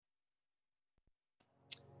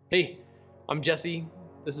Hey, I'm Jesse.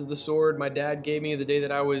 This is the sword my dad gave me the day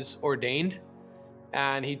that I was ordained,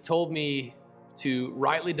 and he told me to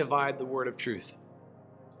rightly divide the word of truth.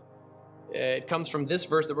 It comes from this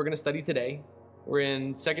verse that we're going to study today. We're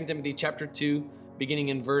in 2 Timothy chapter 2, beginning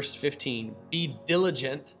in verse 15. Be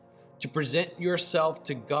diligent to present yourself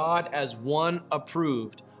to God as one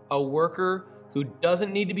approved, a worker who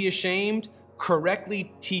doesn't need to be ashamed,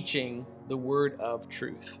 correctly teaching the word of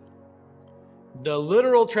truth. The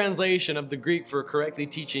literal translation of the Greek for correctly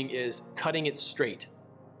teaching is cutting it straight.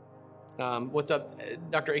 What's up,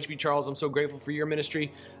 Dr. H.B. Charles? I'm so grateful for your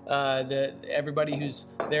ministry. Everybody who's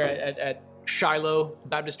there at Shiloh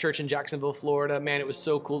Baptist Church in Jacksonville, Florida. Man, it was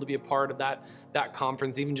so cool to be a part of that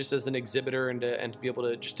conference, even just as an exhibitor and to be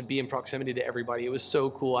able to be in proximity to everybody. It was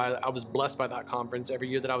so cool. I was blessed by that conference every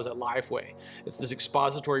year that I was at Lifeway. It's this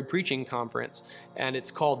expository preaching conference, and it's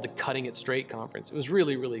called the Cutting It Straight Conference. It was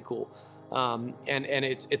really, really cool. And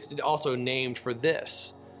it's also named for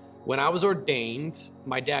this. When I was ordained,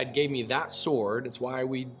 my dad gave me that sword. It's why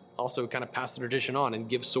we also kind of pass the tradition on and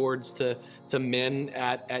give swords to men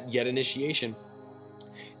at yet initiation.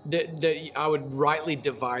 That I would rightly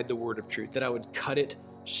divide the word of truth, that I would cut it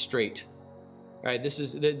straight. All right, this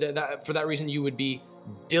is for that reason you would be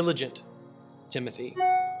diligent, Timothy.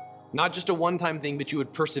 Not just a one-time thing, but you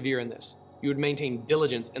would persevere in this. You would maintain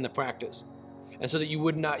diligence in the practice. And so that you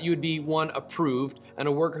would be one approved and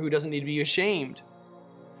a worker who doesn't need to be ashamed,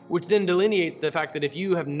 which then delineates the fact that if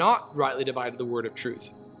you have not rightly divided the word of truth,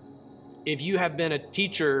 if you have been a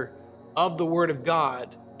teacher of the word of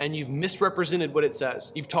God and you've misrepresented what it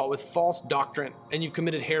says, you've taught with false doctrine and you've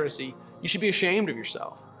committed heresy, you should be ashamed of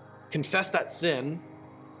yourself. Confess that sin,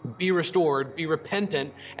 be restored, be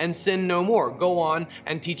repentant, and sin no more. Go on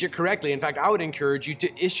and teach it correctly. In fact, I would encourage you to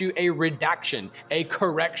issue a redaction, a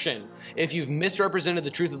correction. If you've misrepresented the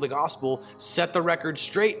truth of the gospel, set the record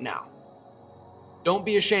straight now. Don't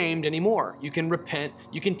be ashamed anymore. You can repent,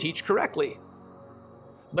 you can teach correctly.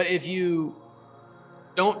 But if you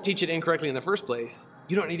don't teach it incorrectly in the first place,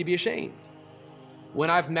 you don't need to be ashamed. When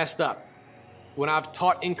I've messed up, when I've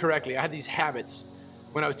taught incorrectly, I had these habits.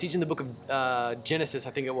 When I was teaching the book of Genesis, I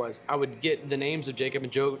think it was, I would get the names of Jacob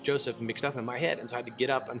and Joseph mixed up in my head. And so I had to get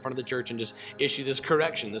up in front of the church and just issue this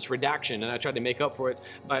correction, this redaction. And I tried to make up for it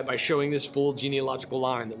by showing this full genealogical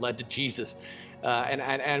line that led to Jesus.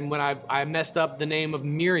 And when I messed up the name of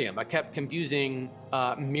Miriam, I kept confusing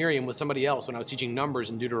Miriam with somebody else when I was teaching Numbers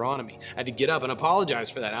and Deuteronomy. I had to get up and apologize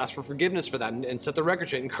for that, ask for forgiveness for that, and set the record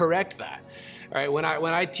straight and correct that. All right, when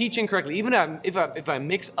I teach incorrectly, even if I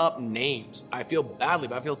mix up names, I feel badly,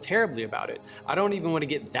 but I feel terribly about it. I don't even want to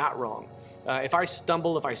get that wrong. If I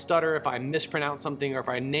stumble, if I stutter, if I mispronounce something, or if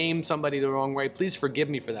I name somebody the wrong way, please forgive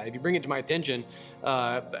me for that. If you bring it to my attention,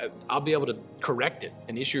 I'll be able to correct it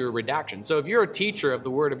and issue a redaction. So if you're a teacher of the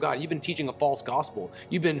Word of God, you've been teaching a false gospel,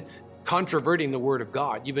 you've been controverting the Word of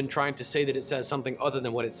God, you've been trying to say that it says something other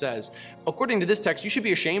than what it says, according to this text, you should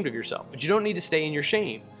be ashamed of yourself, but you don't need to stay in your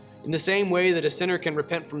shame. In the same way that a sinner can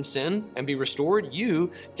repent from sin and be restored,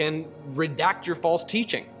 you can redact your false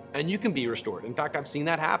teaching and you can be restored. In fact, I've seen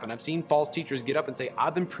that happen. I've seen false teachers get up and say,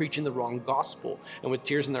 I've been preaching the wrong gospel. And with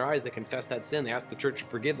tears in their eyes, they confess that sin. They ask the church to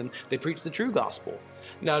forgive them. They preach the true gospel.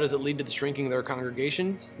 Now, does it lead to the shrinking of their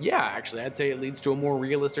congregations? Yeah, actually, I'd say it leads to a more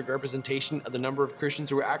realistic representation of the number of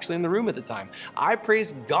Christians who were actually in the room at the time. I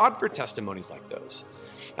praise God for testimonies like those.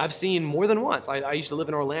 I've seen more than once. I used to live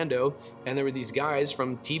in Orlando, and there were these guys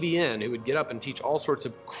from TBN who would get up and teach all sorts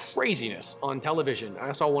of craziness on television.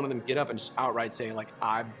 I saw one of them get up and just outright say, like,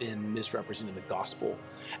 I've been misrepresenting the gospel.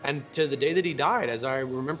 And to the day that he died, as I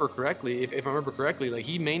remember correctly, if I remember correctly, like,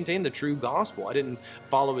 he maintained the true gospel. I didn't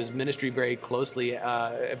follow his ministry very closely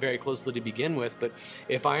to begin with, but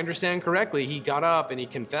if I understand correctly, he got up and he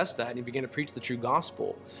confessed that and he began to preach the true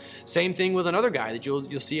gospel. Same thing with another guy that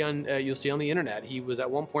you'll see on the internet. He was at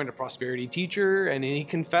one point a prosperity teacher, and he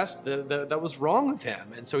confessed that was wrong of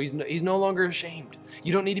him, and so he's no longer ashamed.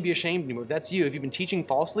 You don't need to be ashamed anymore. If that's you, if you've been teaching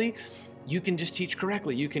falsely, you can just teach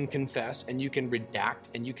correctly. You can confess and you can redact,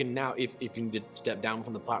 and you can now, if you need to step down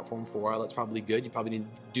from the platform for a while, that's probably good. You probably need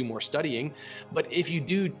to do more studying. But if you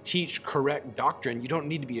do teach correct doctrine, you don't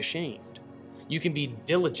need to be ashamed. You can be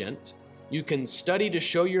diligent. You can study to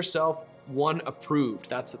show yourself one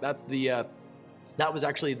approved. That was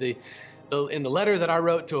actually in the letter that I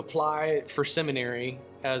wrote to apply for seminary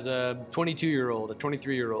as a 22-year-old, a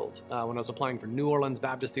 23-year-old, when I was applying for New Orleans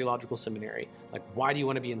Baptist Theological Seminary. Like, why do you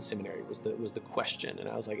want to be in seminary was the question. And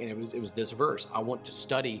I was like, and it was this verse. I want to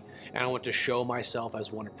study and I want to show myself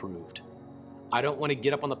as one approved. I don't want to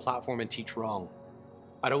get up on the platform and teach wrong.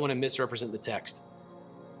 I don't want to misrepresent the text.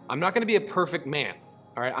 I'm not going to be a perfect man.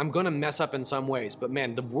 All right, I'm going to mess up in some ways, but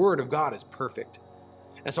man, the Word of God is perfect.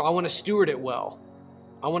 And so I want to steward it well.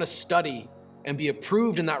 I want to study and be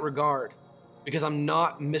approved in that regard because I'm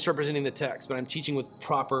not misrepresenting the text, but I'm teaching with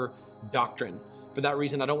proper doctrine. For that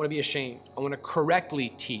reason, I don't want to be ashamed. I want to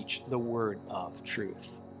correctly teach the word of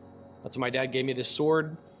truth. That's why my dad gave me this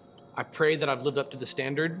sword. I pray that I've lived up to the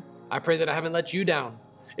standard. I pray that I haven't let you down.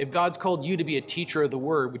 If God's called you to be a teacher of the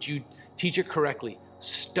word, would you teach it correctly?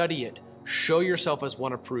 Study it. Show yourself as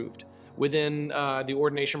one approved. Within the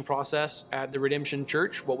ordination process at the Redemption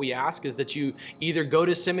Church, what we ask is that you either go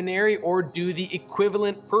to seminary or do the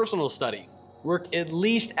equivalent personal study. Work at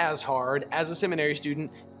least as hard as a seminary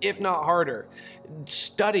student, if not harder.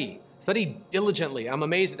 Study diligently. I'm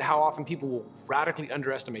amazed at how often people will radically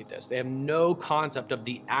underestimate this. They have no concept of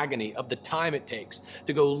the agony, of the time it takes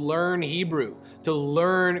to go learn Hebrew, to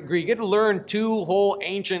learn Greek. You get to learn 2 whole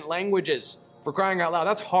ancient languages. For crying out loud,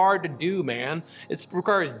 that's hard to do, man. It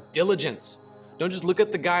requires diligence. Don't just look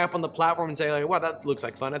at the guy up on the platform and say, like, wow, that looks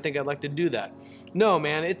like fun. I think I'd like to do that. No,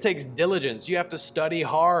 man, it takes diligence. You have to study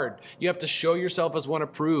hard. You have to show yourself as one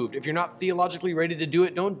approved. If you're not theologically ready to do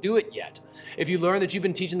it, don't do it yet. If you learn that you've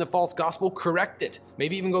been teaching the false gospel, correct it.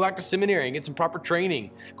 Maybe even go back to seminary and get some proper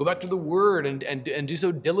training. Go back to the word and do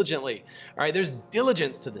so diligently. All right, there's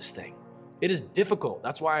diligence to this thing. It is difficult.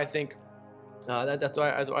 That's why I think that's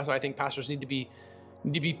why I think pastors need to be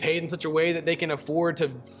paid in such a way that they can afford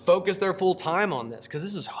to focus their full time on this, because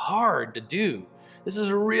this is hard to do. This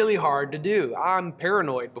is really hard to do. I'm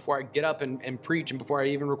paranoid before I get up and preach and before I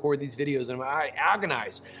even record these videos, and I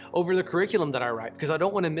agonize over the curriculum that I write because I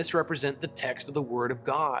don't want to misrepresent the text of the Word of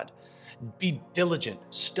God. Be diligent,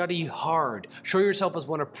 study hard, show yourself as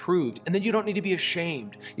one approved, and then you don't need to be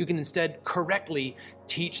ashamed. You can instead correctly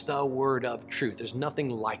teach the word of truth. There's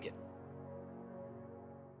nothing like it.